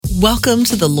Welcome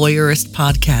to the Lawyerist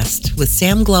Podcast with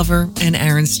Sam Glover and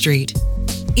Aaron Street.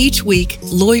 Each week,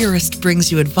 Lawyerist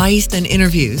brings you advice and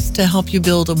interviews to help you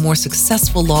build a more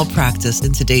successful law practice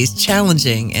in today's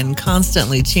challenging and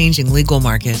constantly changing legal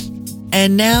market.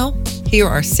 And now, here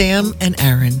are Sam and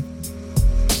Aaron.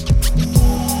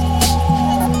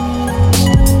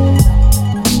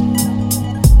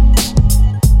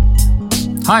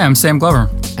 Hi, I'm Sam Glover.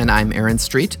 And I'm Aaron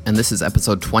Street, and this is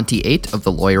episode 28 of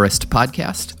the Lawyerist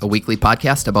Podcast, a weekly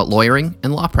podcast about lawyering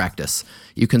and law practice.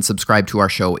 You can subscribe to our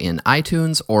show in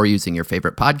iTunes or using your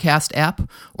favorite podcast app,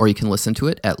 or you can listen to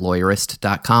it at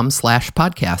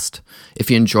lawyerist.com/podcast.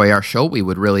 If you enjoy our show, we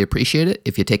would really appreciate it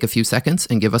if you take a few seconds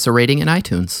and give us a rating in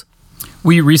iTunes.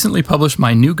 We recently published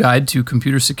my new guide to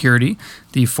computer security,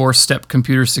 the 4-step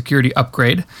computer security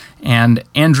upgrade, and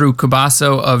Andrew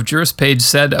Cubasso of JurisPage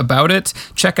said about it,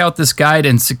 check out this guide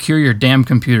and secure your damn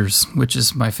computers, which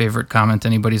is my favorite comment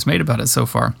anybody's made about it so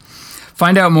far.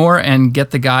 Find out more and get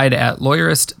the guide at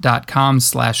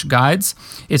lawyerist.com/guides.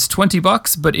 It's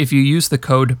 $20, but if you use the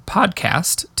code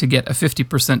podcast to get a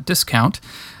 50% discount,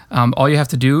 all you have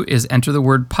to do is enter the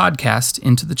word podcast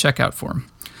into the checkout form.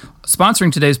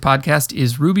 Sponsoring today's podcast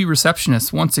is Ruby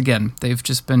Receptionist. Once again, they've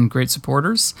just been great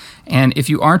supporters. And if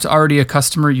you aren't already a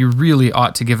customer, you really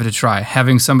ought to give it a try.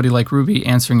 Having somebody like Ruby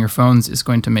answering your phones is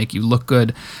going to make you look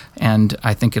good. And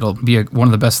I think it'll be one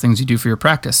of the best things you do for your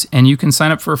practice. And you can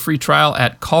sign up for a free trial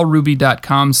at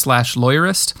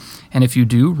callruby.com/lawyerist. And if you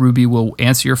do, Ruby will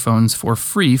answer your phones for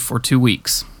free for 2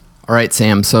 weeks. All right,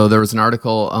 Sam. So there was an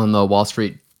article on the Wall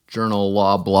Street Journal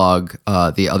Law blog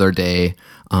the other day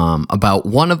about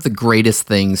one of the greatest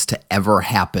things to ever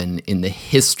happen in the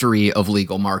history of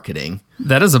legal marketing.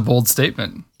 That is a bold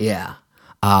statement. Yeah.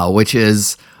 Which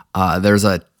is there's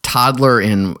a toddler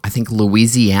in, I think,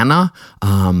 Louisiana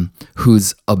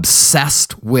who's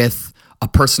obsessed with a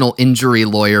personal injury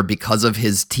lawyer because of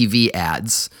his TV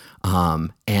ads.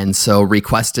 And so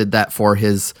requested that for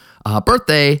his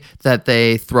birthday that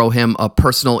they throw him a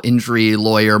personal injury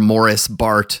lawyer, Morris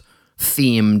Bart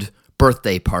themed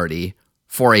birthday party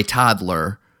for a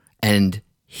toddler, and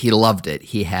he loved it.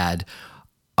 He had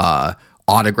a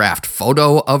autographed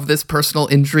photo of this personal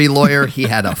injury lawyer. He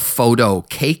had a photo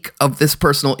cake of this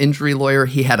personal injury lawyer.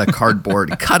 He had a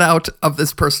cardboard cutout of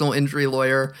this personal injury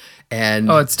lawyer. And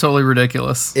it's totally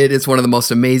ridiculous. It is one of the most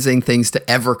amazing things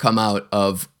to ever come out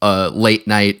of a late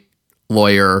night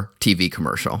lawyer TV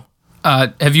commercial.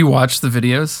 Have you watched the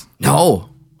videos? No.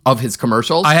 Of his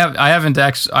commercials? I haven't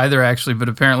actually, but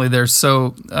apparently they're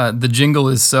so, the jingle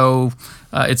is so,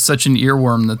 it's such an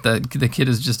earworm that the kid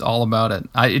is just all about it.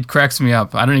 It cracks me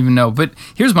up. I don't even know. But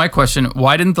here's my question.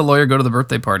 Why didn't the lawyer go to the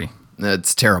birthday party?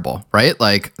 It's terrible, right?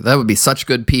 Like, that would be such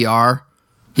good PR.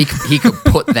 He could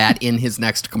put that in his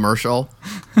next commercial.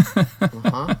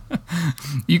 Uh-huh.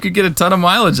 You could get a ton of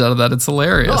mileage out of that. It's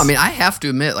hilarious. No, I mean, I have to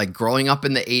admit, like, growing up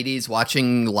in the 80s,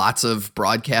 watching lots of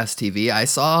broadcast TV, I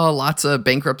saw lots of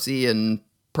bankruptcy and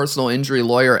personal injury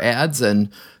lawyer ads, and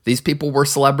these people were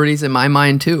celebrities in my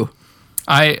mind, too.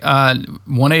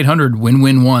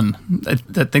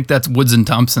 1-800-WIN-WIN-1. I think that's Woods and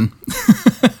Thompson,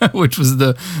 which was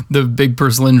the big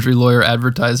personal injury lawyer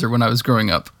advertiser when I was growing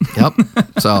up. Yep.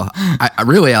 So I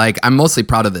really I'm mostly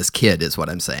proud of this kid is what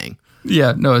I'm saying.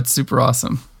 Yeah, no, it's super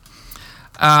awesome.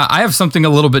 I have something a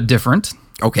little bit different.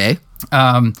 Okay.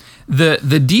 The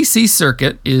DC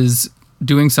Circuit is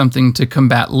doing something to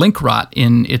combat link rot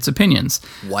in its opinions.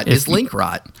 What is link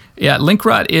rot? Yeah, link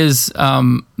rot is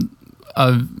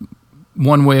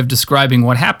one way of describing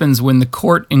what happens when the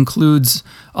court includes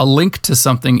a link to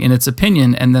something in its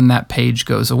opinion and then that page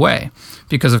goes away.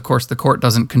 Because, of course, the court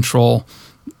doesn't control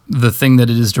the thing that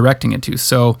it is directing it to.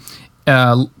 So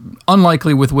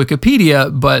unlikely with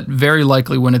Wikipedia, but very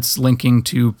likely when it's linking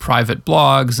to private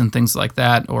blogs and things like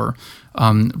that, or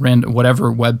whatever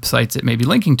websites it may be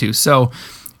linking to. So,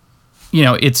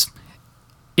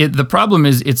 the problem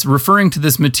is it's referring to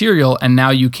this material and now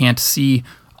you can't see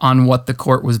on what the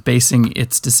court was basing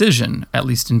its decision, at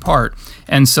least in part.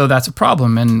 And so that's a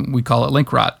problem, and we call it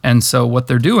link rot. And so what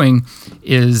they're doing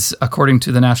is, according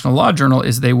to the National Law Journal,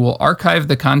 is they will archive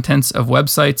the contents of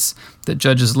websites that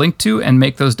judges link to and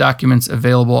make those documents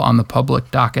available on the public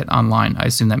docket online. I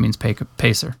assume that means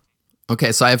PACER.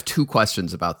 Okay, so I have 2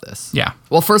 questions about this. Yeah.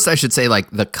 Well, first I should say,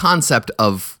 the concept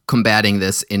of combating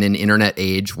this in an internet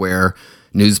age where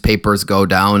newspapers go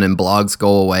down and blogs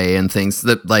go away and things,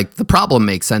 that the problem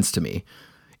makes sense to me.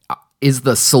 Is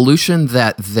the solution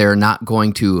that they're not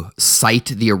going to cite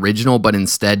the original, but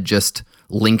instead just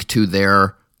link to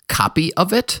their copy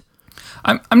of it?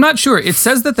 I'm not sure. It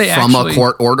says that they from a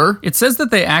court order. It says that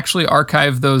they actually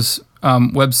archive those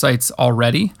websites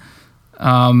already.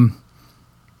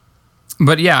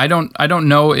 But yeah, I don't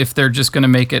know if they're just going to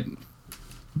make it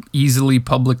easily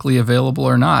publicly available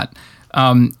or not.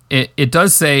 It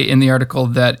does say in the article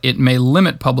that it may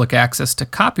limit public access to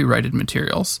copyrighted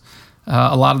materials.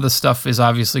 A lot of the stuff is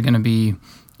obviously going to be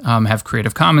have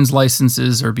Creative Commons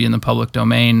licenses or be in the public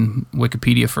domain.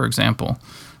 Wikipedia, for example,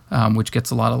 which gets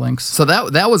a lot of links. So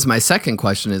that was my second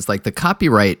question, is like the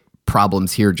copyright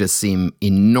problems here just seem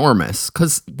enormous,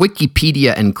 because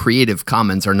Wikipedia and Creative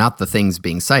Commons are not the things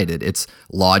being cited. It's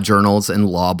law journals and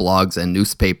law blogs and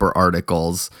newspaper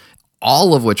articles,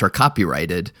 all of which are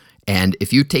copyrighted. And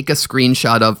if you take a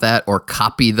screenshot of that or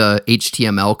copy the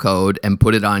HTML code and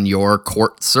put it on your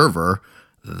court server,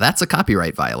 that's a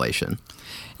copyright violation.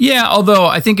 Yeah, although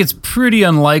I think it's pretty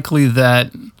unlikely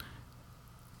that,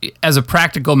 as a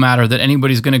practical matter, that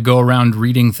anybody's going to go around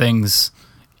reading things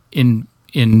in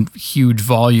huge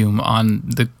volume on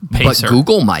the Pacer. But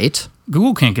Google might.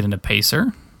 Google can't get into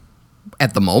Pacer.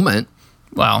 At the moment.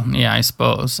 Well, yeah, I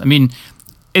suppose. I mean,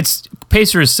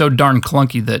 Pacer is so darn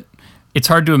clunky that it's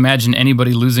hard to imagine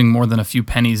anybody losing more than a few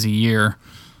pennies a year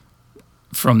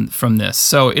from this.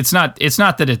 So it's not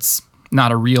that it's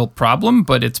not a real problem,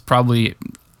 but it's probably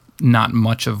not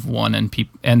much of one,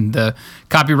 and the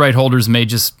copyright holders may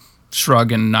just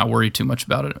shrug and not worry too much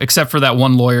about it, except for that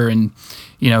one lawyer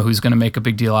who's going to make a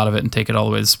big deal out of it and take it all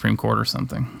the way to the Supreme Court or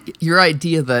something. Your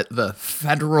idea that the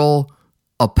federal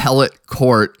appellate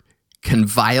court can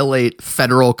violate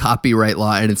federal copyright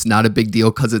law and it's not a big deal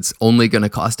because it's only going to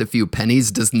cost a few pennies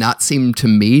does not seem to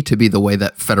me to be the way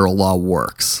that federal law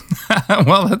works.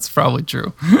 Well, that's probably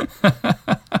true.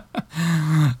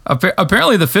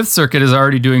 Apparently the Fifth Circuit is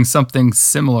already doing something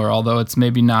similar, although it's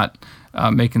maybe not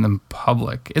making them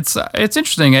public. It's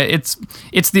interesting.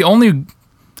 It's the only,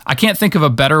 I can't think of a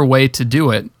better way to do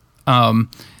it,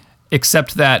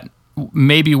 except that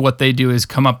maybe what they do is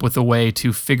come up with a way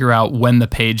to figure out when the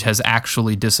page has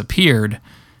actually disappeared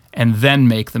and then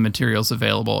make the materials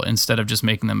available instead of just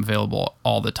making them available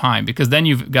all the time. Because then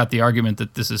you've got the argument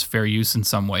that this is fair use in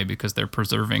some way because they're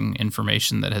preserving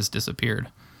information that has disappeared.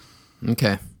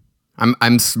 Okay.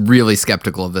 I'm really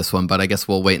skeptical of this one, but I guess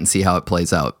we'll wait and see how it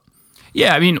plays out.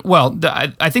 Yeah, I mean, well,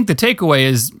 I think the takeaway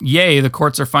is, yay, the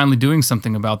courts are finally doing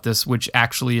something about this, which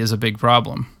actually is a big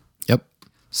problem. Yep.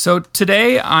 So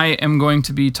today I am going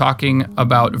to be talking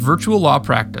about virtual law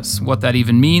practice, what that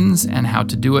even means, and how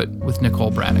to do it with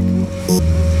Nicole Braddock.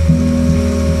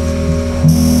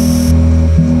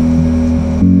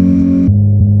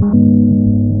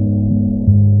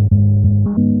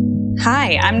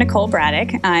 Hi, I'm Nicole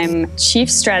Braddock. I'm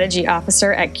Chief Strategy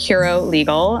Officer at Curo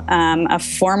Legal, a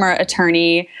former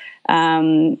attorney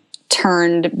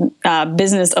turned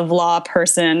business of law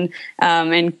person.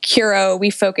 And Curo, we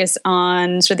focus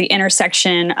on sort of the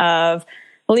intersection of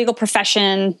the legal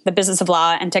profession, the business of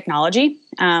law, and technology.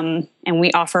 And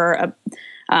we offer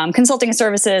consulting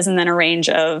services and then a range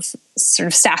of sort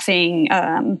of staffing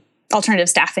alternative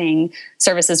staffing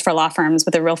services for law firms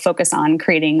with a real focus on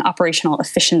creating operational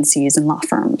efficiencies in law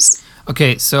firms.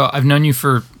 Okay, so I've known you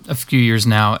for a few years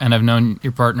now, and I've known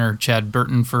your partner, Chad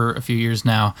Burton, for a few years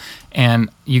now, and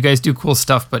you guys do cool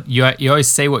stuff, but you always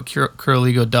say what Curo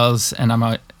Legal does, and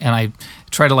I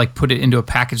try to put it into a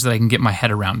package that I can get my head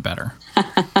around better.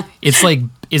 It's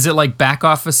is it like back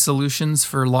office solutions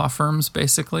for law firms,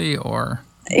 basically, or...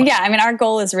 Yeah, I mean, our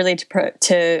goal is really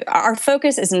our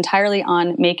focus is entirely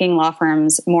on making law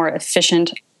firms more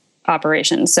efficient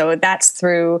operations. So that's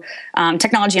through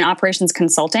technology and operations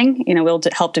consulting. We'll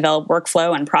help develop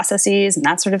workflow and processes and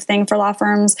that sort of thing for law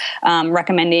firms,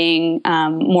 recommending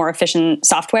more efficient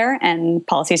software and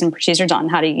policies and procedures on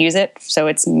how to use it. So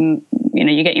it's,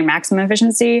 you get your maximum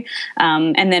efficiency.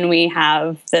 And then we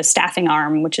have the staffing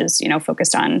arm, which is,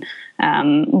 focused on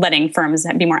letting firms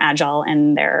be more agile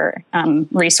in their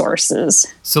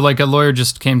resources. So a lawyer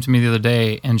just came to me the other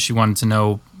day and she wanted to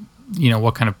know,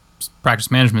 what kind of practice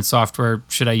management software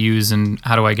should I use and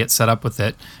how do I get set up with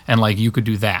it? And you could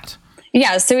do that.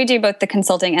 Yeah, so we do both the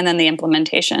consulting and then the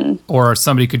implementation. Or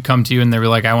somebody could come to you and they're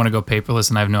like, I want to go paperless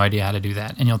and I have no idea how to do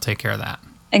that. And you'll take care of that.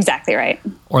 Exactly right.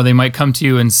 Or they might come to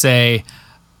you and say,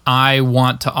 I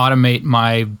want to automate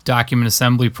my document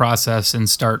assembly process and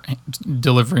start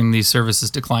delivering these services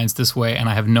to clients this way, and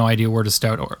I have no idea where to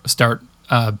start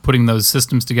putting those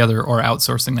systems together or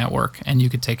outsourcing that work. And you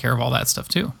could take care of all that stuff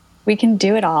too. We can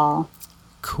do it all.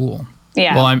 Cool.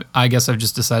 Yeah. Well, I guess I've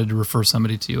just decided to refer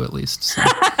somebody to you at least. So.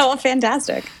 Well,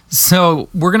 fantastic. So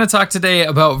we're going to talk today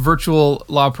about virtual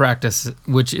law practice,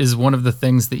 which is one of the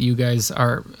things that you guys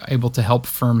are able to help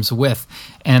firms with.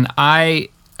 And I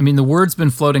mean, the word's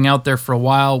been floating out there for a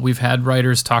while. We've had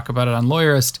writers talk about it on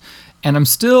Lawyerist, And I'm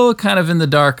still kind of in the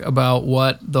dark about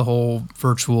what the whole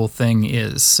virtual thing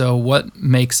is. So what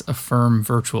makes a firm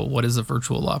virtual? What is a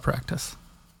virtual law practice?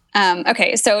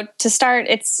 Okay, so to start,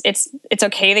 it's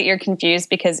okay that you're confused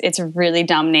because it's a really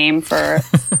dumb name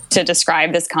to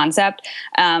describe this concept.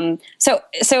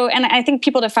 So, and I think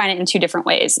people define it in two different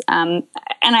ways. And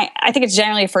I think it's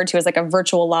generally referred to as like a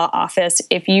virtual law office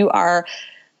if you are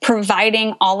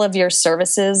providing all of your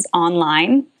services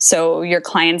online. So your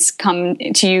clients come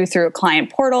to you through a client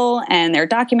portal and their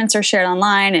documents are shared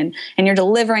online and you're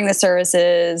delivering the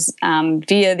services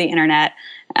via the internet.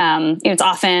 It's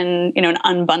often, an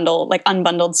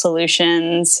unbundled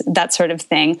solutions, that sort of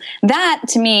thing. That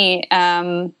to me,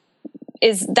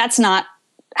 that's not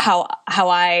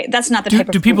that's not the type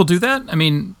of. Do people do that? I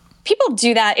mean, people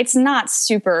do that. It's not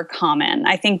super common.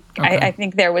 I think, okay. I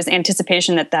think there was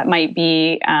anticipation that might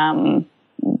be, a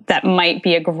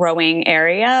growing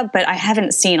area, but I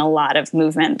haven't seen a lot of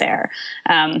movement there.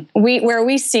 Where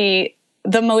we see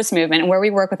the most movement and where we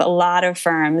work with a lot of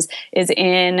firms is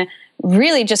in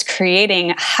really just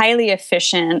creating highly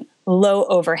efficient, low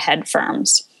overhead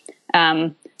firms.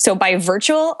 So by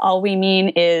virtual, all we mean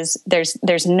is there's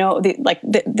no,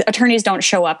 the attorneys don't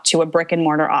show up to a brick and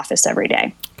mortar office every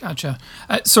day. Gotcha.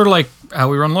 Sort of like how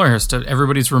we run Lawyerist.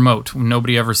 Everybody's remote.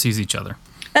 Nobody ever sees each other.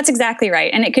 That's exactly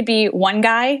right. And it could be one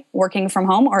guy working from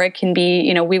home, or it can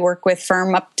be, we work with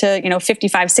firm up to,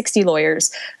 55, 60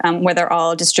 lawyers where they're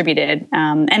all distributed.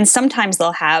 And sometimes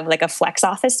they'll have like a flex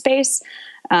office space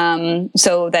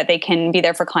so that they can be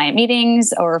there for client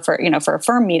meetings or for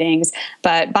firm meetings.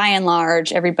 But by and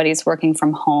large, everybody's working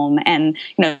from home. And,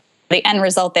 the end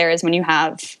result there is when you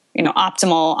have,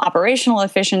 optimal operational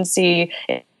efficiency,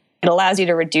 it allows you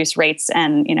to reduce rates,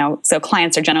 and so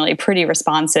clients are generally pretty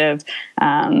responsive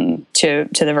to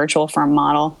the virtual firm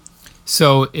model.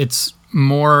 So it's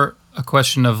more a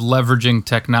question of leveraging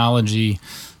technology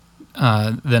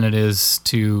than it is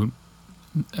to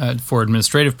for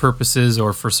administrative purposes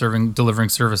or for delivering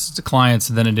services to clients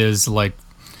than it is like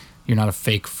you're not a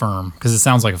fake firm, because it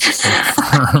sounds like a fake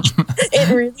firm.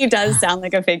 It really does sound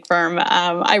like a fake firm.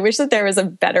 I wish that there was a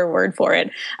better word for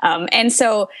it. And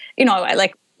so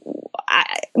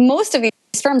most of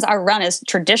these firms are run as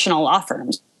traditional law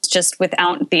firms, just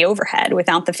without the overhead,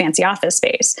 without the fancy office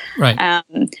space. Right.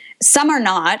 Some are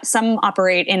not. Some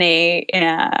operate in a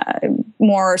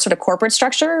more sort of corporate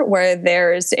structure where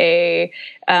there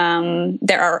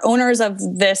are owners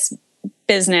of this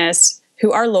business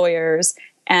who are lawyers,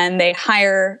 and they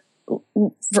hire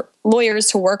lawyers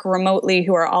to work remotely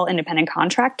who are all independent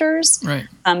contractors. Right.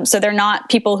 So they're not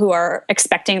people who are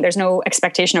there's no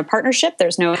expectation of partnership.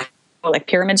 There's no like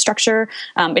pyramid structure.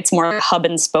 It's more hub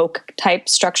and spoke type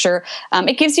structure.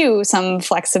 It gives you some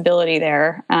flexibility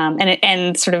there.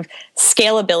 And sort of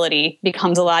scalability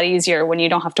becomes a lot easier when you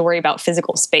don't have to worry about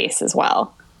physical space as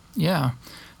well. Yeah.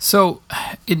 So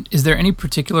is there any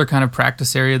particular kind of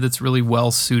practice area that's really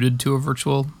well suited to a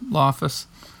virtual law office?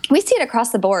 We see it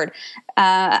across the board.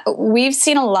 We've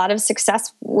seen a lot of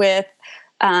success with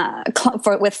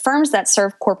firms that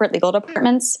serve corporate legal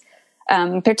departments,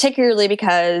 particularly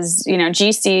because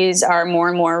GCs are more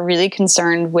and more really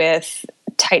concerned with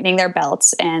tightening their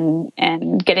belts and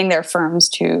getting their firms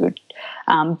to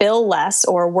bill less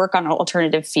or work on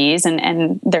alternative fees.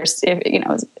 And there's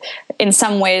in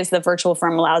some ways the virtual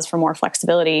firm allows for more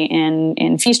flexibility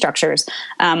in fee structures.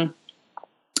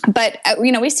 But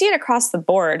we see it across the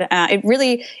board.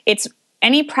 It's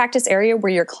any practice area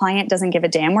where your client doesn't give a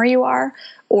damn where you are,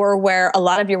 or where a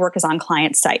lot of your work is on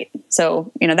client site.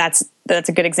 So that's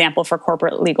a good example for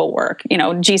corporate legal work.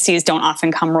 GCs don't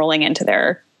often come rolling into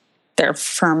their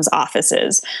firm's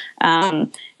offices.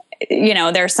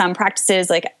 There's some practices,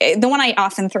 like the one I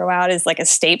often throw out is like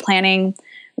estate planning,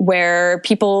 where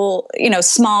people,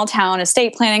 small town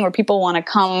estate planning, where people want to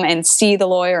come and see the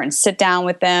lawyer and sit down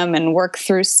with them and work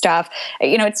through stuff.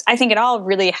 I think it all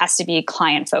really has to be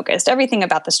client focused. Everything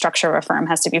about the structure of a firm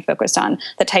has to be focused on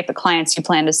the type of clients you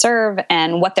plan to serve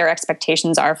and what their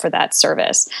expectations are for that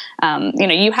service.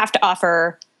 You have to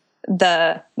offer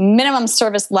the minimum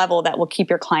service level that will keep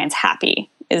your clients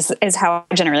happy. Is how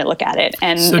I generally look at it.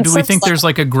 And so do we think there's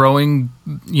like a growing,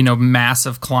 mass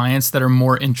of clients that are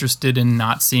more interested in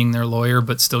not seeing their lawyer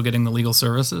but still getting the legal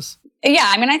services? Yeah,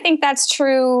 I think that's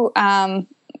true. I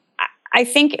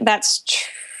think that's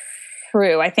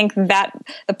true. I think that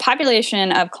the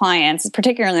population of clients,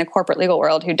 particularly in the corporate legal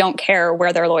world, who don't care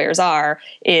where their lawyers are,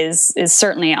 is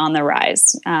certainly on the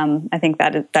rise. I think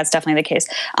that's definitely the case.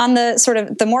 On the sort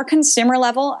of the more consumer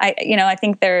level, I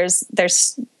think there's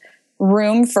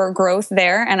room for growth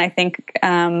there. And I think,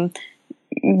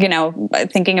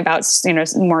 thinking about,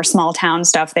 more small town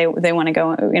stuff, they want to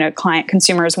go,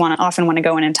 consumers often want to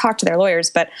go in and talk to their lawyers.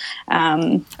 But,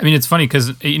 it's funny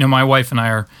because, my wife and I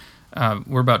are,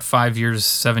 we're about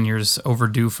 7 years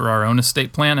overdue for our own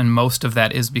estate plan. And most of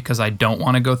that is because I don't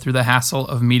want to go through the hassle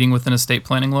of meeting with an estate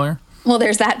planning lawyer. Well,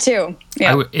 there's that too.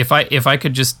 Yeah. If I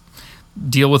could just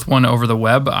deal with one over the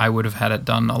web, I would have had it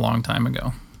done a long time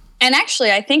ago. And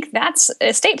actually, I think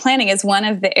estate planning is one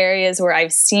of the areas where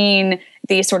I've seen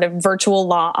the sort of virtual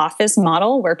law office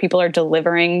model where people are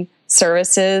delivering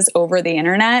services over the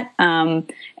internet.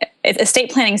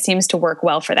 Estate planning seems to work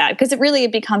well for that because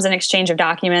it becomes an exchange of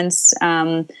documents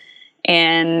and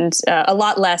a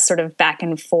lot less sort of back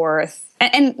and forth.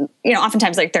 And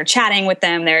oftentimes like they're chatting with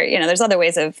them. There's other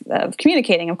ways of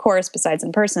communicating, of course, besides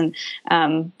in person.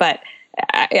 But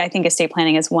I think estate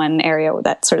planning is one area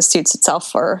that sort of suits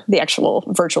itself for the actual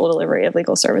virtual delivery of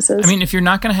legal services. If you're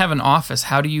not going to have an office,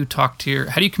 how do you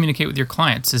communicate with your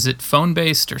clients? Is it phone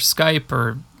based or Skype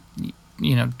or,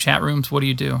 chat rooms? What do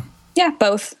you do? Yeah,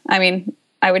 both. I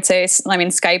would say,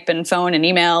 Skype and phone and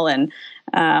email and,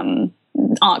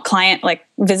 client, like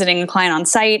visiting a client on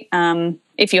site.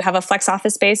 If you have a flex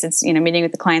office space, it's, meeting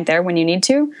with the client there when you need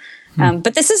to.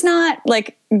 But this is not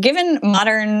like, given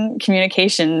modern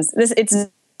communications, it's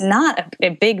not a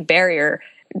big barrier.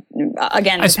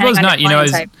 Again, I suppose not.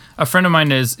 A friend of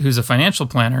mine who's a financial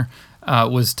planner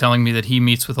was telling me that he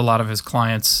meets with a lot of his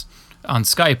clients on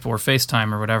Skype or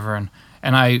FaceTime or whatever,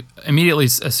 and I immediately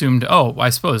assumed, I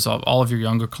suppose all of your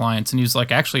younger clients, and he was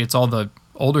like, actually, it's all the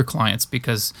older clients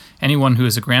because anyone who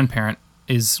is a grandparent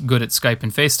is good at Skype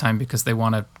and FaceTime because they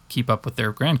want to keep up with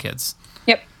their grandkids.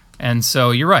 Yep. And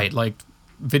so you're right, like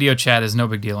video chat is no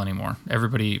big deal anymore.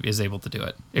 Everybody is able to do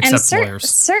it, except lawyers.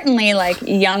 Certainly, like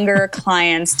younger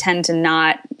clients tend to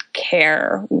not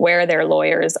care where their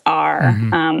lawyers are.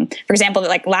 Mm-hmm. For example,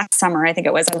 like last summer, I think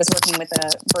it was, I was working with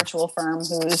a virtual firm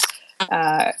whose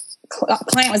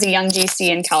client was a young GC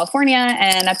in California.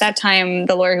 And at that time,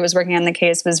 the lawyer who was working on the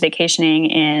case was vacationing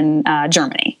in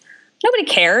Germany. Nobody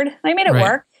cared. They made it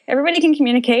work. Everybody can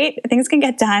communicate. Things can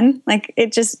get done. Like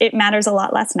it matters a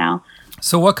lot less now.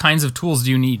 So what kinds of tools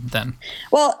do you need then?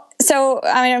 Well,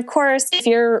 of course, if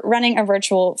you're running a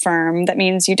virtual firm, that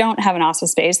means you don't have an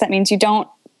office space. That means you don't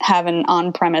have an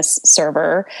on-premise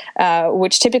server,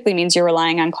 which typically means you're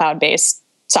relying on cloud-based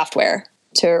software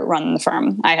to run the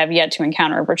firm. I have yet to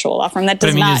encounter a virtual law firm that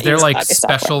does not use cloud-based software. Is there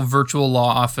like special virtual law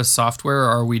office software, or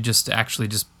are we just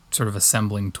sort of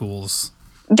assembling tools?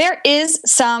 There is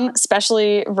some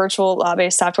especially virtual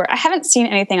law-based software. I haven't seen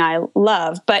anything I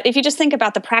love, but if you just think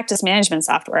about the practice management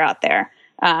software out there,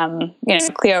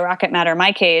 Clio, Rocket Matter,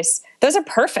 MyCase, those are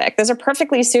perfect. Those are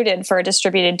perfectly suited for a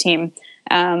distributed team.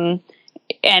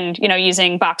 And,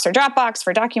 using Box or Dropbox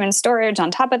for document storage on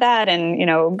top of that, and,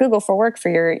 Google for Work for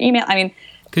your email.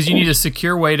 Because you need a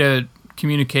secure way to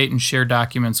communicate and share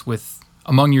documents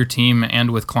among your team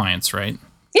and with clients, right?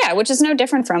 Yeah, which is no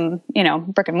different from,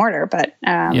 brick and mortar, but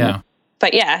yeah.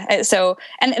 So,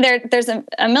 and there's a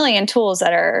million tools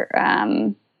that are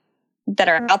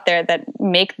out there that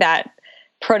make that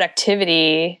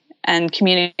productivity and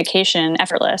communication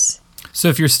effortless. So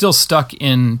if you're still stuck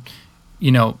in,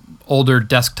 older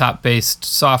desktop-based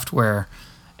software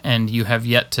and you have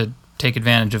yet to take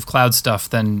advantage of cloud stuff,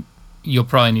 then you'll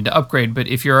probably need to upgrade. But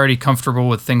if you're already comfortable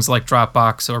with things like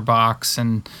Dropbox or Box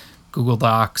and Google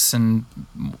Docs and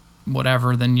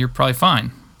whatever, then you're probably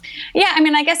fine. Yeah,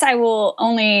 I guess I will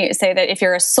only say that if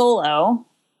you're a solo,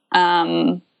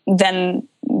 then I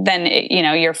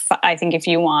think if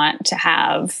you want to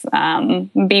have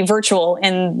be virtual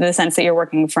in the sense that you're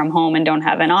working from home and don't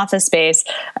have an office space,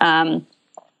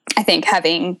 I think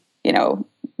having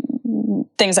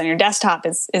things on your desktop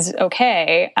is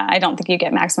okay. I don't think you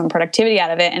get maximum productivity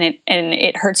out of it, and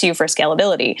it hurts you for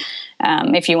scalability.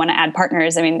 If you want to add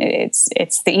partners,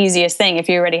 it's the easiest thing. If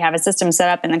you already have a system set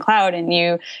up in the cloud and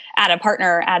you add a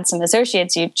partner, add some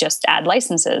associates, you just add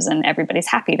licenses, and everybody's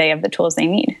happy. They have the tools they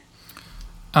need.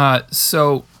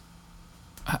 So,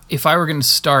 if I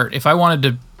wanted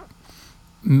to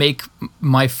make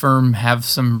my firm have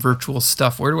some virtual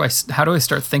stuff, how do I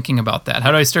start thinking about that? How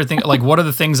do I start thinking, like, what are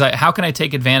the things how can I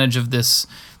take advantage of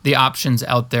the options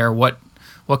out there? What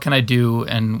can I do,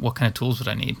 and what kind of tools would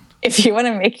I need? If you want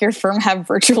to make your firm have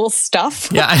virtual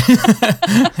stuff. Yeah.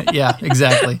 Yeah,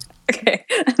 exactly. Okay.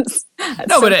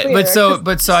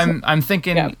 I'm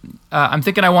thinking, yeah. I'm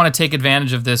thinking I want to take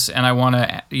advantage of this, and I want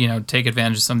to, take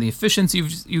advantage of some of the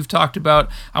efficiencies you've talked about.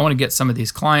 I want to get some of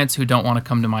these clients who don't want to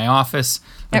come to my office.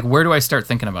 Like, Where do I start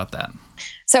thinking about that?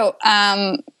 So,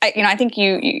 I think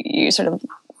you sort of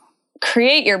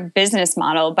create your business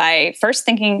model by first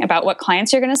thinking about what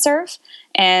clients you're going to serve,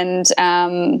 and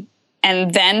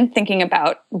then thinking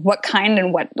about what kind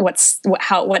and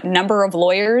what number of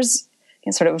lawyers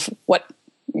and sort of what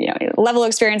level of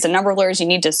experience and number of lawyers you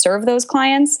need to serve those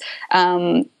clients,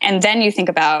 and then you think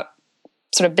about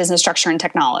sort of business structure and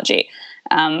technology.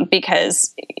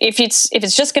 Because if it's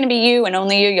just going to be you and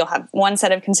only you, you'll have one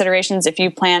set of considerations. If you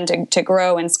plan to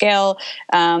grow and scale,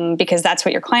 because that's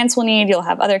what your clients will need, you'll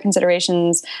have other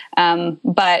considerations.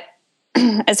 But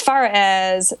as far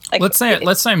as let's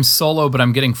say I'm solo, but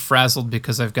I'm getting frazzled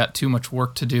because I've got too much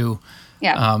work to do.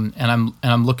 Yeah. And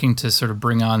I'm looking to sort of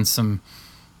bring on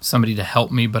somebody to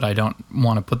help me, but I don't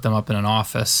want to put them up in an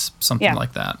office, something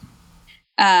like that.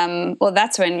 Well,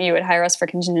 that's when you would hire us for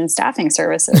contingent staffing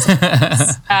services.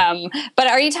 But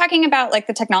are you talking about like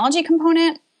the technology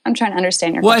component? I'm trying to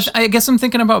understand your question. I guess I'm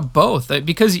thinking about both,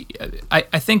 because I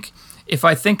think if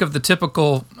I think of the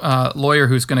typical lawyer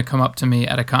who's going to come up to me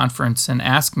at a conference and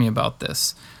ask me about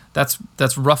this, that's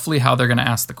roughly how they're going to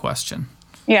ask the question.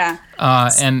 Yeah.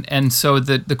 And so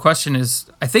the question is,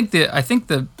 I think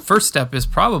the first step is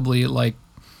probably like,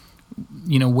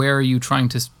 where are you trying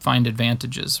to find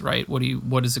advantages, right?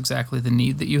 What is exactly the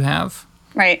need that you have?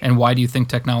 Right. And why do you think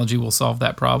technology will solve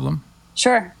that problem?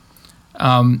 Sure.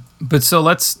 But so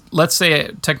let's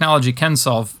say technology can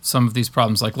solve some of these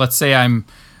problems. Like let's say I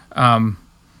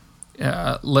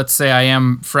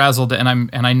am frazzled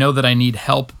and I know that I need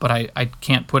help, but I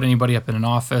can't put anybody up in an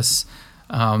office.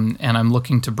 And I'm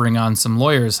looking to bring on some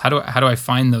lawyers. How do I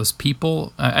find those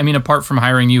people? Apart from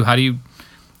hiring you, how do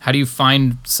you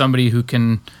find somebody who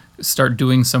can start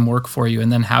doing some work for you?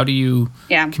 And then how do you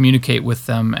communicate with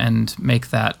them and make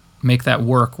that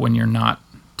work when you're not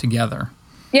together?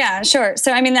 Yeah, sure.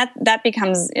 So, that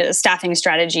becomes a staffing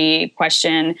strategy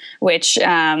question, which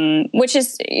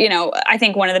is, I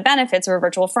think one of the benefits of a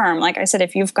virtual firm. Like I said,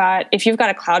 if you've got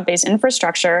a cloud-based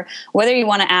infrastructure, whether you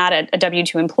want to add a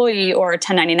W-2 employee or a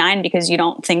 1099 because you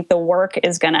don't think the work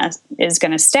is gonna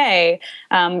stay,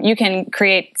 you can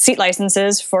create seat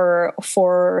licenses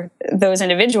for those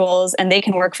individuals, and they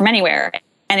can work from anywhere.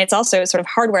 And it's also sort of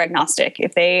hardware agnostic.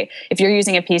 If you're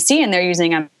using a PC and they're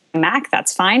using a Mac,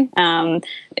 that's fine. And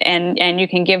you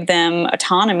can give them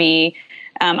autonomy.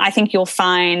 I think you'll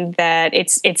find that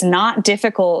it's not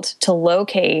difficult to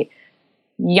locate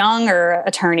younger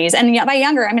attorneys. And by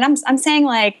younger, I'm saying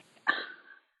like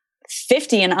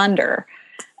 50 and under,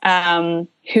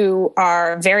 who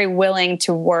are very willing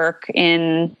to work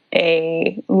in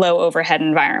a low overhead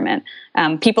environment.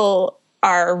 People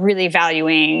are really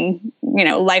valuing,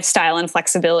 lifestyle and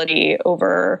flexibility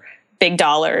over big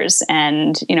dollars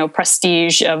and,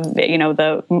 prestige of,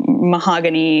 the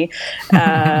mahogany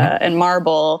and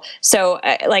marble. So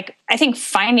I think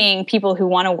finding people who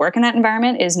want to work in that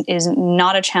environment is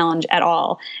not a challenge at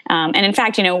all. And in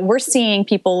fact, we're seeing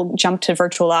people jump to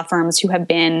virtual law firms who have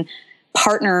been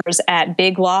partners at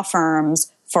big law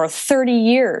firms for 30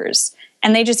 years.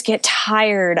 And they just get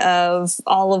tired of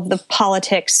all of the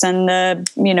politics and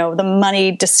the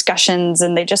money discussions,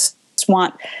 and they just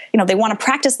want, they want to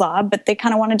practice law, but they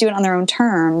kind of want to do it on their own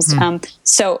terms.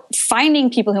 So finding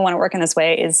people who want to work in this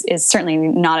way is certainly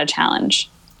not a challenge.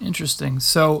 Interesting.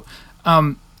 So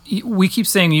we keep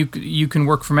saying you can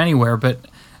work from anywhere, but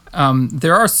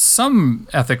there are some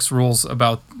ethics rules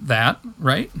about that,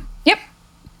 right? Yep.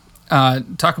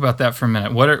 Talk about that for a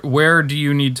minute. Where do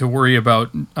you need to worry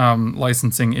about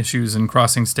licensing issues and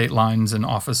crossing state lines and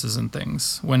offices and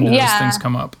things? When do those things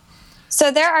come up? So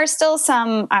there are still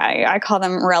some, I call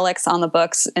them relics on the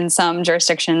books in some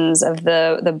jurisdictions of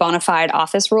the bona fide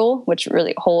office rule, which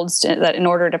really holds that in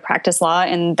order to practice law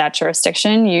in that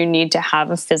jurisdiction, you need to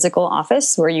have a physical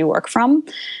office where you work from.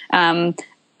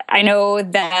 I know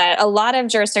that a lot of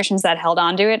jurisdictions that held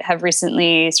onto it have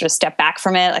recently sort of stepped back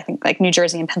from it. I think like New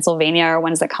Jersey and Pennsylvania are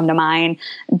ones that come to mind.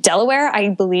 Delaware, I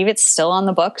believe it's still on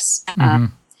the books.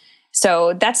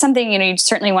 So that's something, you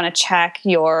certainly want to check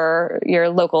your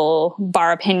local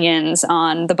bar opinions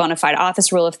on the bona fide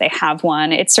office rule if they have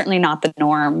one. It's certainly not the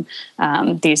norm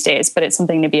these days, but it's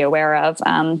something to be aware of.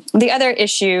 The other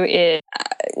issue is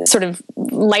sort of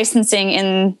licensing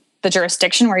in the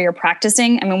jurisdiction where you're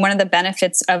practicing. One of the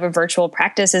benefits of a virtual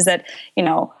practice is that,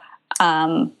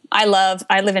 I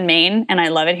live in Maine and I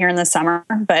love it here in the summer,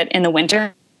 but in the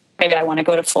winter, maybe I want to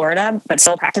go to Florida, but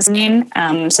still practice in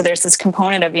Maine. So there's this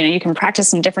component of, you can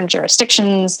practice in different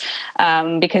jurisdictions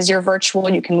because you're virtual,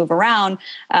 you can move around.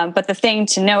 But the thing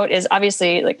to note is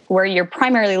obviously like where you're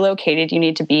primarily located, you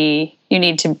need to be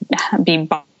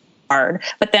barred.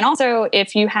 But then also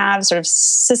if you have sort of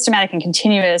systematic and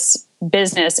continuous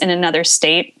business in another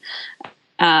state,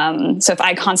 So if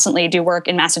I constantly do work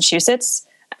in Massachusetts,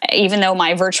 even though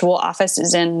my virtual office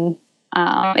is in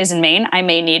Maine, I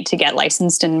may need to get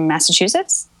licensed in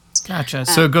Massachusetts. Gotcha.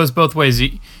 So it goes both ways.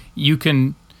 You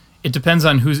can. It depends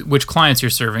on which clients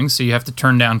you're serving. So you have to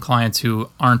turn down clients who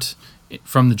aren't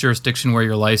from the jurisdiction where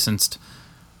you're licensed.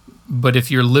 But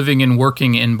if you're living and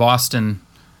working in Boston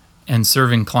and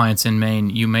serving clients in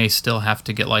Maine, you may still have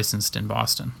to get licensed in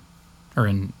Boston or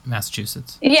in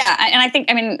Massachusetts. Yeah, and I think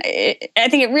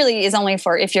it really is only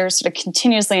for if you're sort of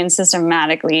continuously and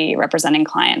systematically representing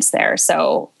clients there.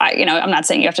 So I'm not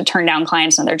saying you have to turn down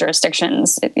clients in other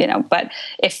jurisdictions, but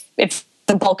if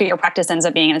the bulk of your practice ends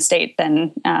up being in a state,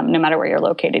 then no matter where you're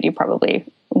located, you probably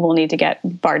will need to get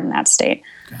barred in that state.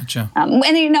 Gotcha.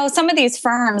 And some of these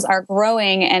firms are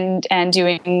growing and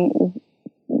doing.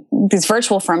 These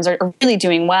virtual firms are really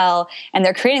doing well, and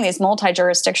they're creating these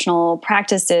multi-jurisdictional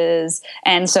practices.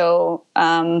 And so,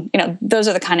 those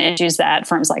are the kind of issues that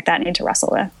firms like that need to wrestle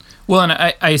with. Well, and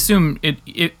I assume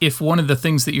if one of the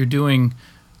things that you're doing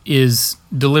is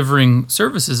delivering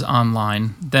services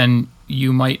online, then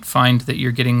you might find that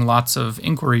you're getting lots of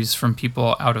inquiries from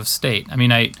people out of state. I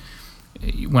mean,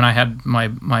 when I had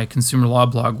my consumer law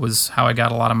blog was how I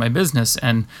got a lot of my business,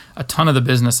 and a ton of the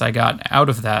business I got out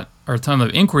of that, or a ton of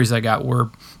the inquiries I got,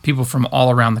 were people from all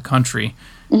around the country.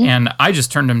 Mm-hmm. And I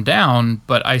just turned them down.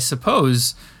 But I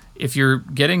suppose if you're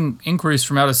getting inquiries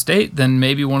from out of state, then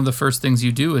maybe one of the first things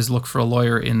you do is look for a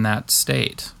lawyer in that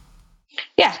state.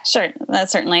 Yeah, sure.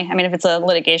 That's certainly. I mean, if it's a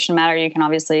litigation matter, you can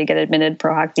obviously get admitted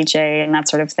pro hoc vice and that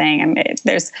sort of thing. I mean,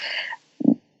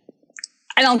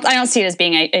 I don't see it as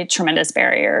being a tremendous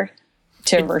barrier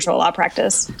to virtual law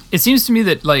practice. It seems to me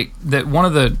that one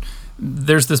of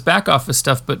there's this back office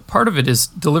stuff, but part of it is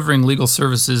delivering legal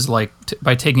services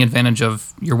by taking advantage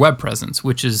of your web presence,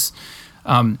 which is,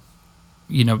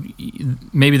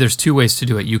 maybe there's two ways to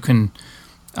do it. You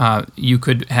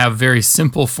could have very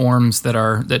simple forms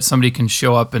that somebody can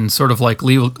show up and sort of like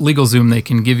LegalZoom, they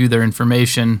can give you their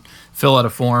information, fill out a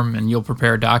form, and you'll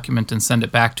prepare a document and send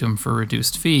it back to them for a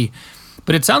reduced fee.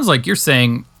 But it sounds like you're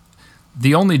saying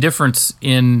the only difference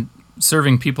in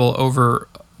serving people over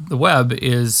the web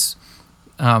is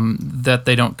that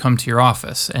they don't come to your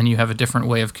office, and you have a different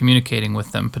way of communicating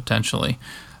with them potentially.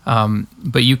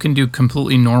 But you can do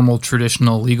completely normal,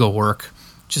 traditional legal work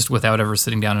just without ever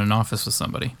sitting down in an office with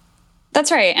somebody.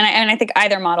 That's right. And I think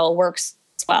either model works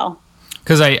well.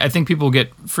 Because I think people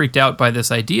get freaked out by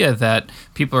this idea that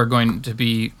people are going to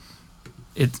be...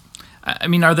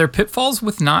 are there pitfalls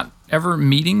with not ever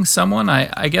meeting someone?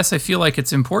 I guess I feel like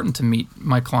it's important to meet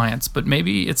my clients, but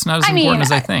maybe it's not as important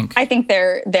as I think. I think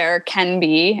there can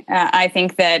be. I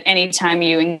think that anytime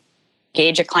you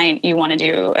engage a client, you want to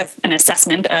do an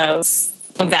assessment of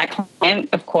that client,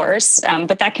 of course,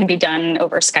 but that can be done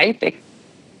over Skype. It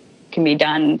can be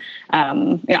done.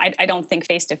 I don't think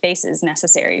face-to-face is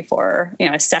necessary for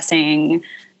assessing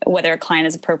whether a client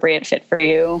is appropriate fit for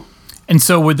you. And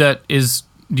so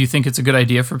do you think it's a good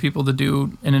idea for people to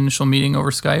do an initial meeting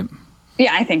over Skype?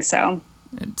 Yeah, I think so.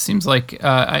 It seems like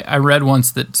I read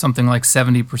once that something like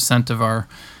 70% of our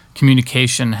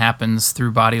communication happens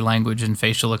through body language and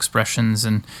facial expressions,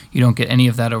 and you don't get any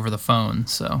of that over the phone.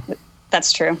 So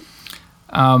that's true.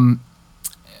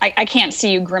 I can't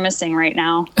see you grimacing right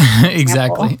now.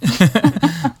 Exactly.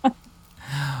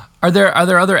 Are there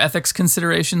other ethics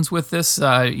considerations with this?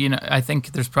 I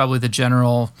think there's probably the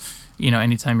general,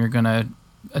 anytime you're going to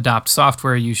adopt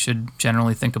software, you should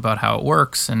generally think about how it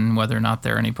works and whether or not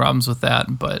there are any problems with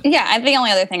that. But yeah, the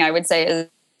only other thing I would say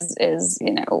is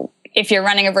if you're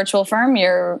running a virtual firm,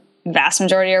 your vast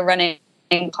majority are running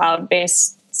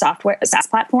cloud-based software, SaaS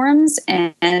platforms,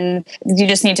 and you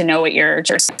just need to know what your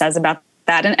jurisdiction says about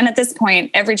that. And at this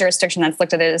point, every jurisdiction that's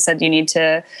looked at it has said you need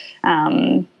to,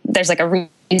 there's like a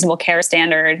reasonable care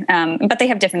standard, but they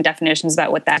have different definitions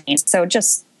about what that means. So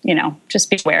just be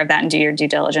aware of that and do your due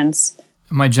diligence.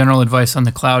 My general advice on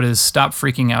the cloud is stop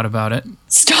freaking out about it.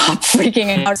 Stop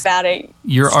freaking out about it.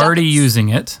 You're already using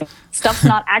it. Stuff's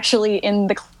not actually in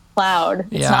the cloud.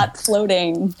 It's not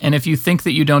floating. And if you think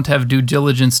that you don't have due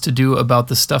diligence to do about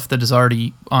the stuff that is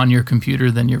already on your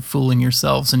computer, then you're fooling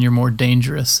yourselves and you're more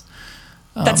dangerous.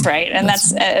 That's right. And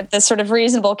that's the sort of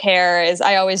reasonable care is,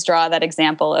 I always draw that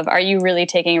example of, are you really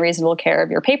taking reasonable care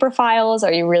of your paper files?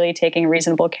 Are you really taking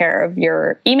reasonable care of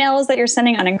your emails that you're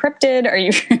sending unencrypted? Are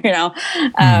you,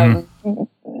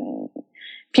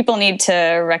 people need to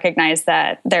recognize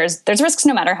that there's risks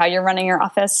no matter how you're running your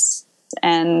office,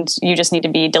 and you just need to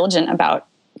be diligent about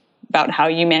how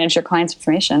you manage your client's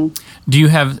information. Do you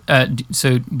have,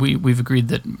 so we've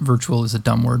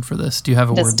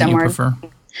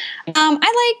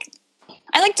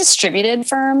I like distributed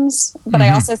firms, but I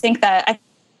also think that I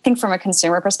think from a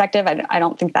consumer perspective, I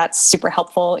don't think that's super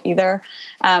helpful either.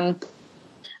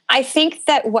 I think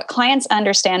that what clients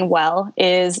understand well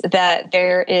is that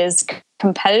there is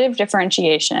competitive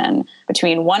differentiation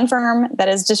between one firm that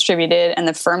is distributed and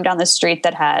the firm down the street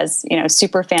that has,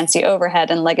 super fancy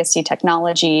overhead and legacy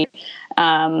technology,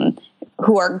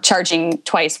 who are charging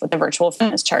twice what the virtual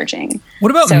firm is charging.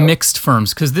 What about mixed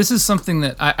firms? Because this is something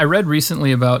that I read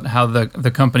recently about how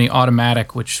the company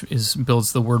Automattic, which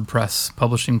builds the WordPress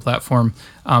publishing platform,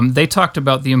 they talked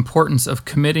about the importance of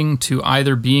committing to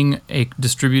either being a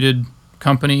distributed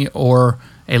company or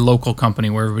a local company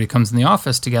where everybody comes in the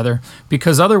office together,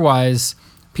 because otherwise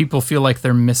people feel like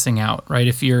they're missing out, right?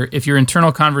 If your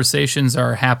internal conversations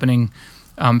are happening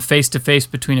face to face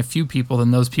between a few people,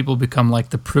 then those people become like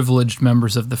the privileged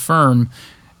members of the firm,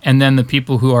 and then the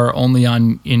people who are only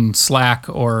in Slack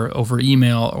or over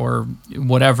email or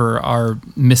whatever are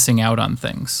missing out on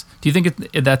things. Do you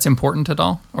think that's important at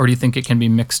all, or do you think it can be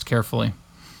mixed carefully?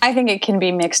 I think it can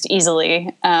be mixed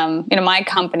easily. My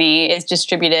company is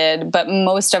distributed, but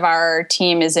most of our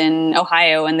team is in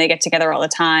Ohio, and they get together all the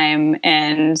time.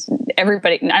 And I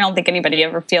don't think anybody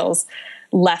ever feels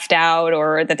left out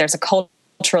or that there's a cultural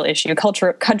issue.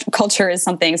 Culture is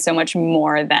something so much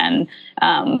more than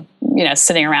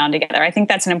sitting around together. I think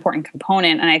that's an important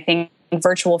component, and I think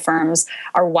virtual firms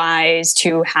are wise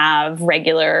to have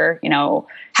regular,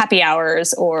 happy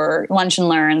hours or lunch and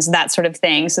learns, that sort of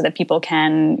thing, so that people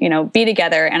can, be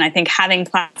together. And I think having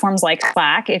platforms like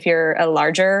Slack, if you're a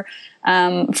larger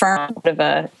firm, of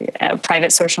a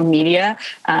private social media,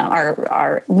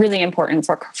 are really important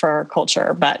for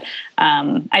culture. But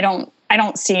I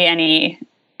don't see any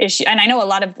issue. And I know a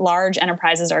lot of large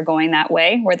enterprises are going that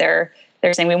way, where they're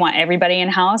saying we want everybody in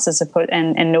house as opposed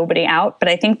and nobody out. But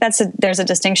I think there's a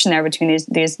distinction there between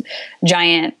these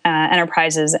giant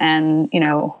enterprises and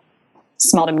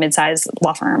small to mid-sized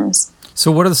law firms.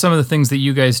 So what are some of the things that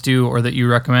you guys do or that you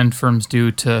recommend firms do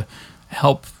to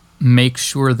help make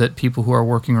sure that people who are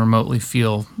working remotely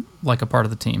feel like a part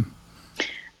of the team?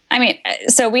 I mean,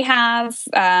 so we have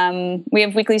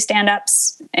weekly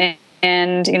stand-ups,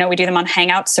 and we do them on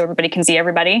Hangouts so everybody can see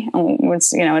everybody.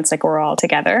 It's like we're all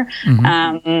together.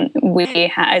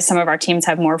 Mm-hmm. Some of our teams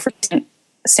have more frequent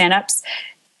stand-ups,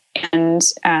 and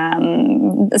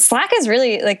Slack is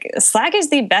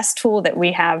the best tool that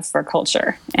we have for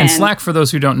culture. And Slack, for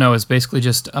those who don't know, is basically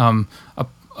just a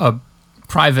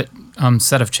private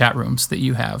set of chat rooms that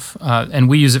you have, and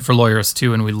we use it for lawyers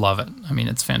too, and we love it. I mean,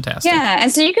 it's fantastic. Yeah,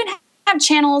 and so you can have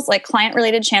channels like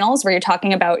client-related channels where you're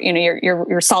talking about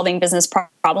you're solving business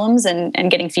problems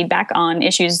and getting feedback on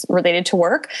issues related to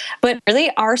work. But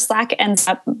really, our Slack ends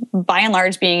up by and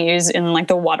large being used in like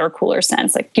the water cooler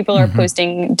sense. Like people are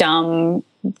posting dumb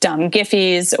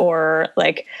Giphies or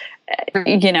like.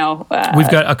 We've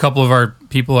got a couple of our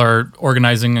people are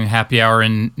organizing a happy hour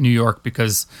in New York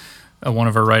because one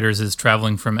of our writers is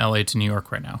traveling from LA to New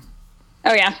York right now.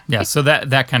 Oh yeah. Yeah. So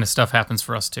that kind of stuff happens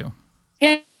for us too.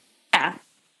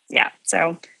 Yeah.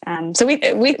 So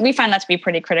we find that to be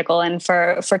pretty critical, and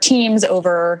for teams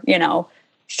over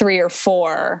 3 or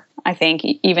 4, I think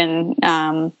even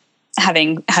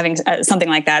having something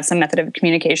like that, some method of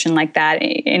communication like that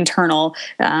internal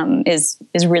is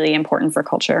really important for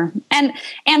culture.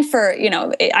 And for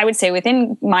I would say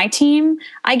within my team,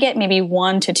 I get maybe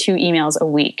 1 to 2 emails a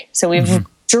week. So we've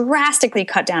drastically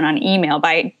cut down on email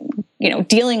by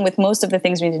dealing with most of the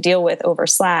things we need to deal with over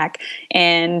Slack,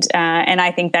 and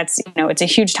I think that's it's a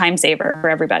huge time saver for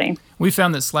everybody. We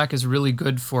found that Slack is really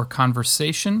good for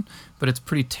conversation, but it's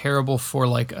pretty terrible for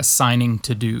like assigning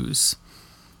to-dos,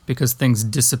 because things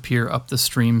disappear up the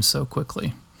stream so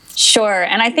quickly. Sure.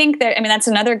 And I think that's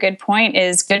another good point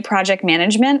is good project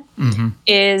management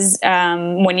is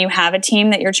when you have a team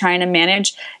that you're trying to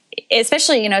manage,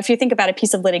 especially, if you think about a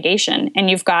piece of litigation and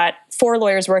you've got 4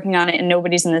 lawyers working on it and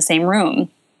nobody's in the same room.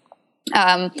 We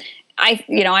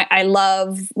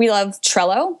love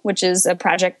Trello, which is a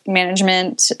project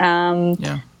management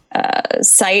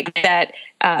site that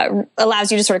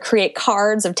allows you to sort of create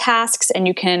cards of tasks, and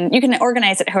you can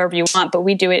organize it however you want. But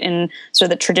we do it in sort of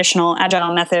the traditional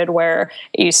agile method, where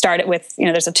you start it with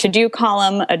there's a to-do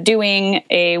column, a doing,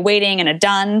 a waiting, and a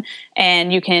done,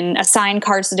 and you can assign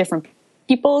cards to different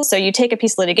people. So you take a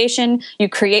piece of litigation, you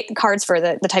create the cards for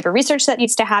the type of research that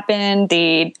needs to happen,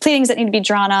 the pleadings that need to be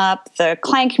drawn up, the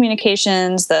client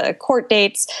communications, the court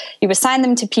dates. You assign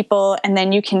them to people, and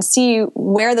then you can see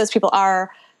where those people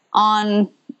are on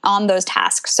those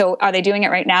tasks. So are they doing it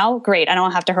right now? Great. I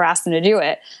don't have to harass them to do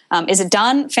it. Is it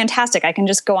done? Fantastic. I can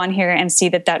just go on here and see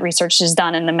that research is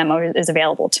done and the memo is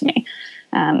available to me.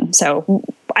 So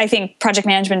I think project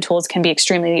management tools can be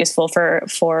extremely useful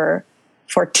for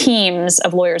teams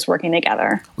of lawyers working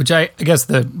together. Which I guess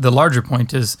the larger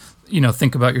point is,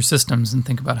 think about your systems and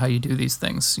think about how you do these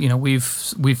things.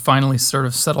 We've finally sort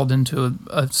of settled into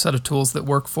a set of tools that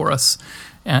work for us,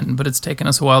 but it's taken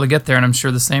us a while to get there, and I'm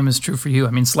sure the same is true for you.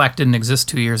 I mean, Slack didn't exist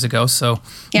 2 years ago, so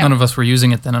none of us were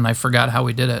using it then, and I forgot how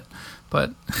we did it.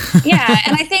 But yeah,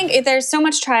 and I think there's so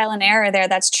much trial and error there.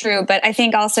 That's true, but I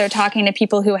think also talking to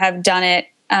people who have done it,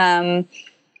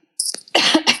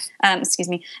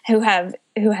 who have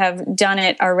done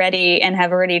it already and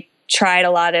have already tried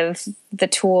a lot of the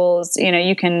tools,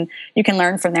 you can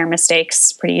learn from their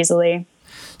mistakes pretty easily.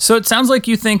 So it sounds like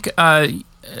you think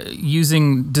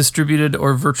using distributed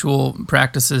or virtual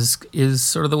practices is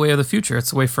sort of the way of the future. It's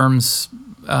the way firms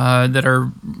that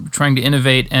are trying to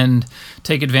innovate and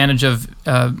take advantage of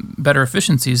better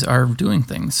efficiencies are doing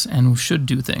things and should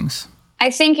do things.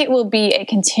 I think it will be a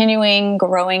continuing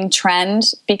growing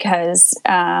trend because,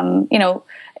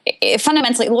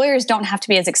 fundamentally, lawyers don't have to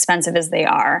be as expensive as they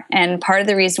are. And part of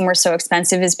the reason we're so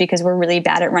expensive is because we're really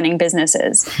bad at running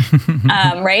businesses,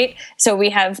 right? So we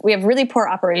have really poor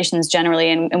operations generally,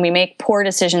 and we make poor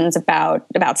decisions about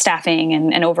staffing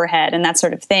and overhead and that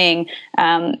sort of thing.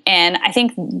 And I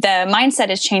think the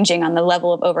mindset is changing on the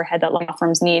level of overhead that law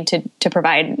firms need to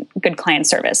provide good client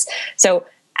service. So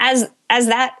as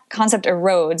that concept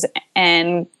erodes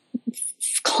and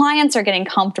clients are getting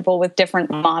comfortable with different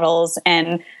models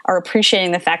and are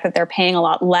appreciating the fact that they're paying a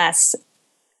lot less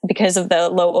because of the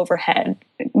low overhead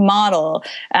model,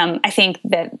 I think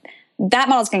that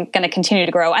model is going to continue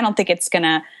to grow. I think it's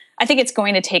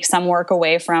going to take some work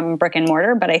away from brick and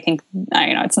mortar, but I think,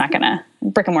 it's not going to,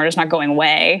 brick and mortar is not going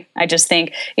away. I just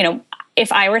think,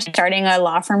 if I were starting a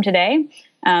law firm today,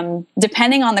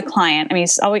 depending on the client, I mean,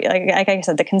 always, like I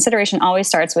said, the consideration always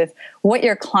starts with what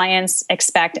your clients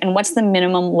expect and what's the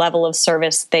minimum level of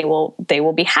service they will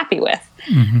be happy with.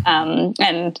 Mm-hmm.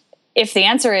 And if the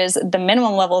answer is the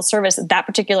minimum level of service that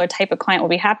particular type of client will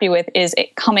be happy with is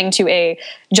coming to a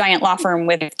giant law firm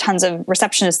with tons of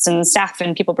receptionists and staff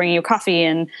and people bringing you coffee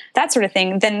and that sort of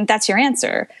thing, then that's your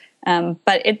answer.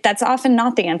 But that's often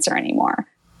not the answer anymore.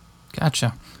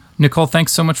 Gotcha. Nicole,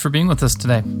 thanks so much for being with us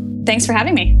today. Thanks for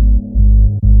having me.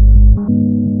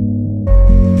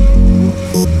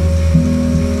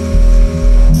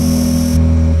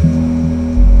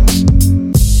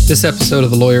 This episode of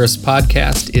the Lawyerist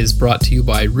Podcast is brought to you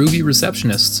by Ruby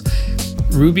Receptionists.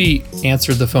 Ruby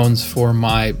answered the phones for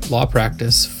my law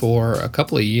practice for a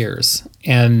couple of years.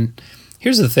 And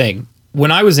here's the thing.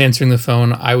 When I was answering the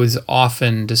phone, I was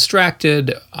often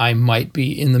distracted. I might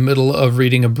be in the middle of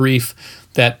reading a brief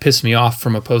that pissed me off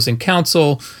from opposing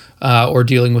counsel or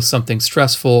dealing with something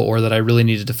stressful or that I really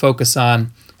needed to focus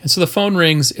on. And so the phone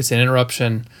rings, it's an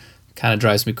interruption, kind of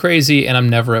drives me crazy, and I'm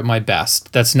never at my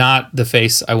best. That's not the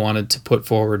face I wanted to put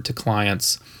forward to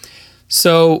clients.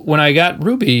 So when I got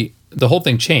Ruby, the whole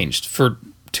thing changed for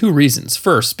two reasons.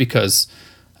 First, because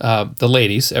the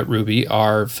ladies at Ruby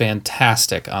are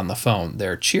fantastic on the phone.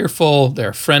 They're cheerful,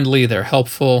 they're friendly, they're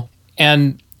helpful.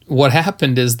 And what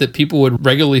happened is that people would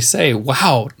regularly say,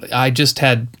 wow, I just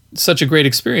had such a great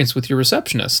experience with your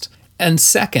receptionist. And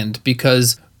second,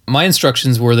 because my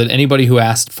instructions were that anybody who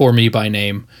asked for me by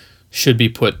name should be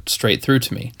put straight through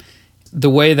to me. The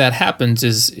way that happens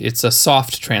is it's a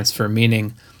soft transfer,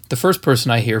 meaning the first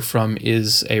person I hear from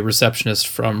is a receptionist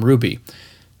from Ruby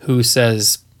who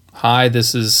says, hi,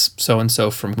 this is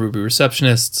so-and-so from Ruby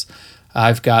Receptionists.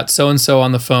 I've got so-and-so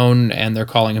on the phone and they're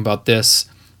calling about this.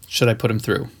 Should I put him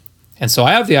through? And so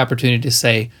I have the opportunity to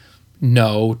say,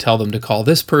 no, tell them to call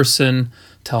this person,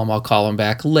 tell them I'll call them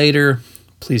back later,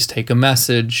 please take a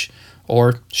message,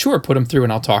 or sure, put them through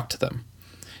and I'll talk to them.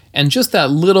 And just that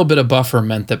little bit of buffer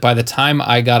meant that by the time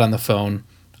I got on the phone,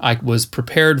 I was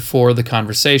prepared for the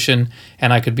conversation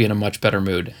and I could be in a much better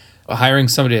mood. Hiring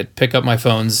somebody to pick up my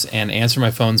phones and answer my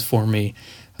phones for me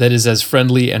that is as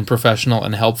friendly and professional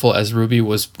and helpful as Ruby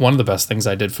was one of the best things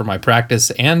I did for my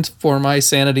practice and for my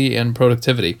sanity and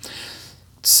productivity.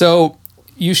 So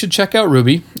you should check out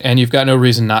Ruby, and you've got no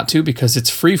reason not to because it's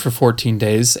free for 14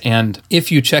 days. And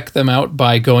if you check them out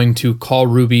by going to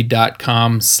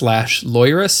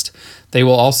callruby.com/lawyerist, they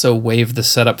will also waive the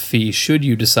setup fee should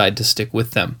you decide to stick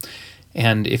with them.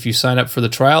 And if you sign up for the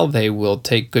trial, they will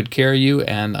take good care of you,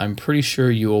 and I'm pretty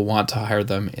sure you will want to hire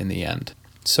them in the end.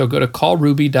 So go to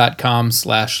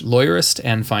callruby.com/lawyerist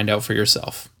and find out for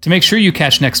yourself. To make sure you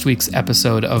catch next week's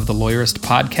episode of the Lawyerist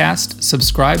Podcast,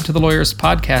 subscribe to the Lawyerist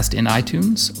Podcast in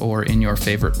iTunes or in your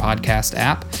favorite podcast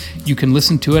app. You can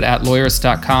listen to it at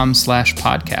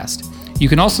lawyerist.com/podcast. You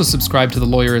can also subscribe to the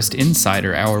Lawyerist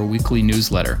Insider, our weekly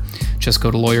newsletter. Just go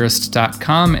to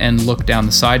lawyerist.com and look down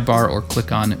the sidebar or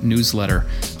click on newsletter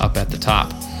up at the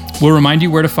top. We'll remind you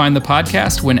where to find the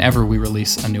podcast whenever we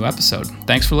release a new episode.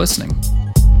 Thanks for listening.